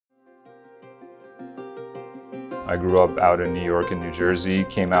I grew up out in New York and New Jersey,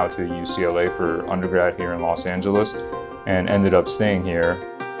 came out to UCLA for undergrad here in Los Angeles, and ended up staying here.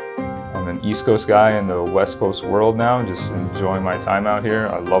 I'm an East Coast guy in the West Coast world now, just enjoying my time out here.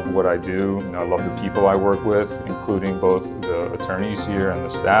 I love what I do, I love the people I work with, including both the attorneys here and the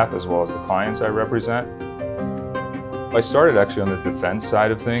staff, as well as the clients I represent. I started actually on the defense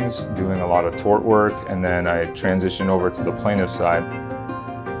side of things, doing a lot of tort work, and then I transitioned over to the plaintiff side.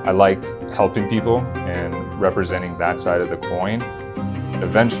 I liked helping people and representing that side of the coin.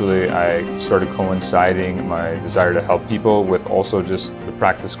 Eventually, I started coinciding my desire to help people with also just the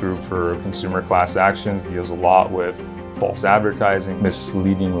practice group for consumer class actions, deals a lot with false advertising,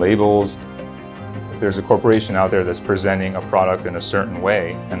 misleading labels. If there's a corporation out there that's presenting a product in a certain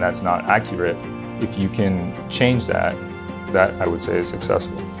way and that's not accurate, if you can change that, I would say is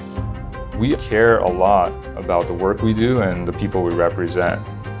successful. We care a lot about the work we do and the people we represent.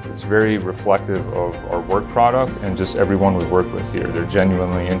 It's very reflective of our work product and just everyone we work with here. They're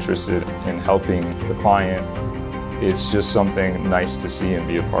genuinely interested in helping the client. It's just something nice to see and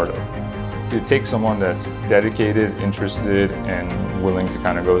be a part of. It takes someone that's dedicated, interested, and willing to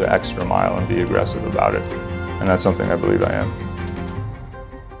kind of go the extra mile and be aggressive about it. And that's something I believe I am.